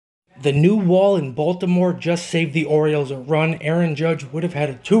The new wall in Baltimore just saved the Orioles a run. Aaron Judge would have had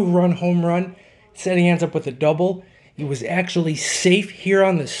a 2-run home run. Instead, he ends up with a double. He was actually safe here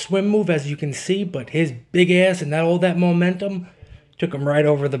on the swim move, as you can see, but his big ass and all that momentum took him right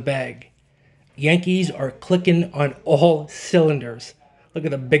over the bag. Yankees are clicking on all cylinders. Look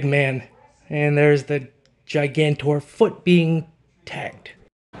at the big man. And there's the gigantor foot being tagged.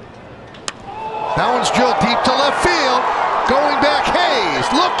 That one's drilled deep to left field. Going back,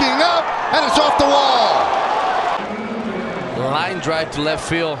 Hayes looking up, and it's off the wall. Line drive to left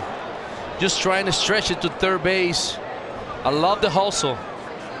field. Just trying to stretch it to third base. I love the hustle.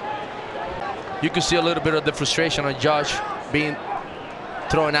 You can see a little bit of the frustration on Josh being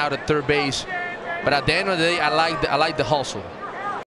thrown out at third base. But at the end of the day, I like the hustle.